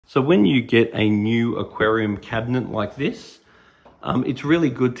So when you get a new aquarium cabinet like this, it's really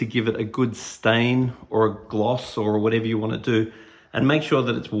good to give it a good stain or a gloss or whatever you want to do, and make sure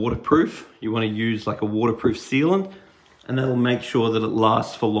that it's waterproof. You want to use like a waterproof sealant, and that'll make sure that it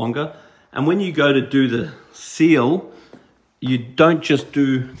lasts for longer. And when you go to do the seal, you don't just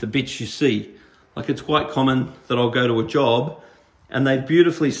do the bits you see. Like, it's quite common that I'll go to a job and they've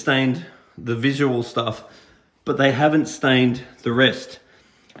beautifully stained the visual stuff, but they haven't stained the rest.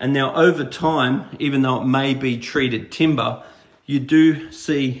 And now over time, even though it may be treated timber, you do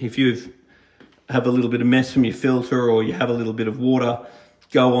see, if you have a little bit of mess from your filter or you have a little bit of water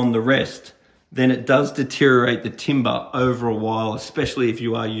go on the rest, then it does deteriorate the timber over a while, especially if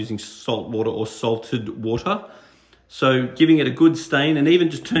you are using salt water or salted water. So giving it a good stain, and even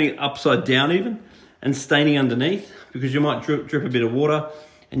just turning it upside down even and staining underneath, because you might drip a bit of water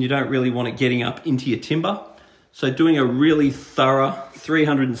and you don't really want it getting up into your timber. So doing a really thorough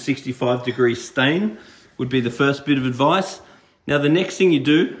 365-degree stain would be the first bit of advice. Now, the next thing you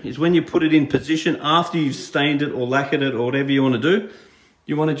do is when you put it in position after you've stained it or lacquered it or whatever you want to do,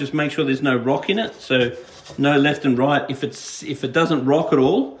 you want to just make sure there's no rock in it. So no left and right. If it doesn't rock at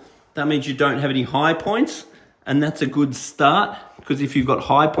all, that means you don't have any high points, and that's a good start, because if you've got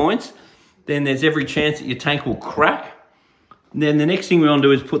high points, then there's every chance that your tank will crack. And then the next thing we want to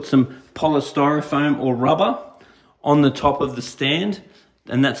do is put some polystyrofoam or rubber on the top of the stand,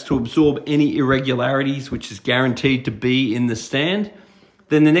 and that's to absorb any irregularities, which is guaranteed to be in the stand.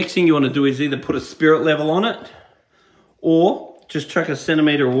 Then the next thing you want to do is either put a spirit level on it, or just chuck a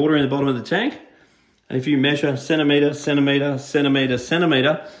centimetre of water in the bottom of the tank. And if you measure centimetre, centimetre, centimetre,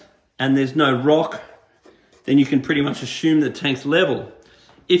 centimetre, and there's no rock, then you can pretty much assume the tank's level.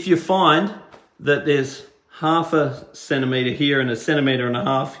 If you find that there's half a centimetre here and a centimetre and a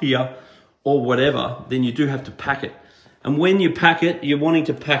half here, or whatever, then you do have to pack it. And when you pack it, you're wanting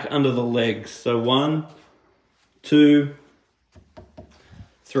to pack under the legs. So 1, 2,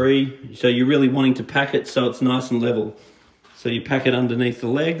 3. So you're really wanting to pack it so it's nice and level. So you pack it underneath the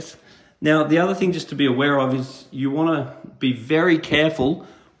legs. Now, the other thing just to be aware of is you want to be very careful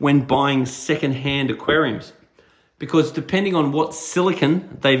when buying second-hand aquariums, because depending on what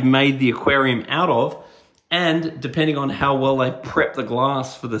silicon they've made the aquarium out of, and depending on how well they prep the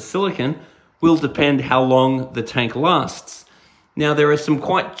glass for the silicon, will depend how long the tank lasts. Now, there are some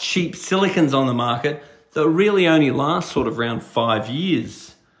quite cheap silicons on the market that really only last sort of around 5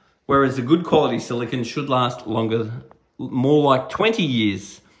 years, whereas a good quality silicon should last longer, more like 20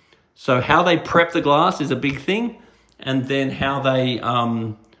 years. So how they prep the glass is a big thing, and then how they,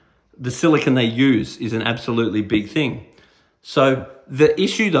 the silicon they use is an absolutely big thing. So the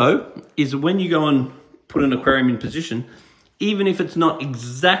issue though, is when you go and put an aquarium in position, even if it's not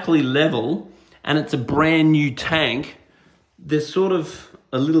exactly level and it's a brand new tank, there's sort of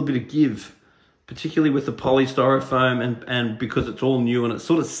a little bit of give, particularly with the polystyrofoam and because it's all new and it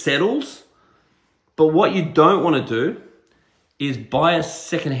sort of settles. But what you don't want to do is buy a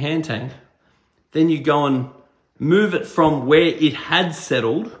second-hand tank, then you go and move it from where it had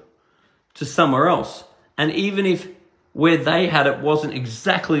settled to somewhere else. And even if where they had it wasn't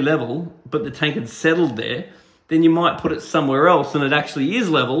exactly level, but the tank had settled there, then you might put it somewhere else and it actually is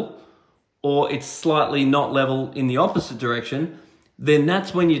level, or it's slightly not level in the opposite direction. Then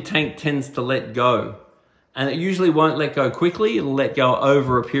that's when your tank tends to let go. And it usually won't let go quickly, it'll let go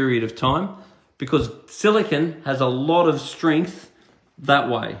over a period of time, because silicon has a lot of strength that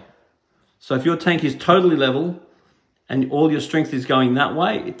way. So if your tank is totally level and all your strength is going that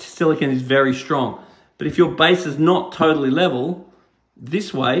way, silicon is very strong. But if your base is not totally level,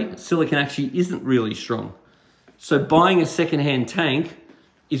 this way, silicon actually isn't really strong. So buying a second-hand tank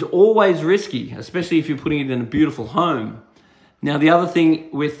is always risky, especially if you're putting it in a beautiful home. Now, the other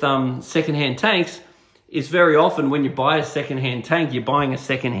thing with second-hand tanks is very often when you buy a second-hand tank, you're buying a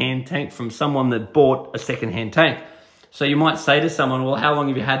second-hand tank from someone that bought a second-hand tank. So you might say to someone, well, how long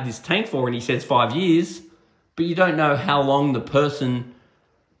have you had this tank for? And he says 5 years, but you don't know how long the person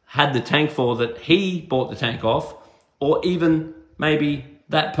had the tank for that he bought the tank off, or even maybe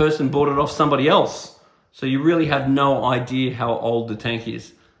that person bought it off somebody else. So you really have no idea how old the tank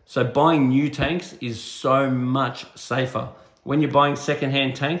is. So buying new tanks is so much safer. When you're buying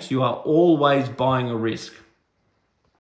second-hand tanks, you are always buying a risk.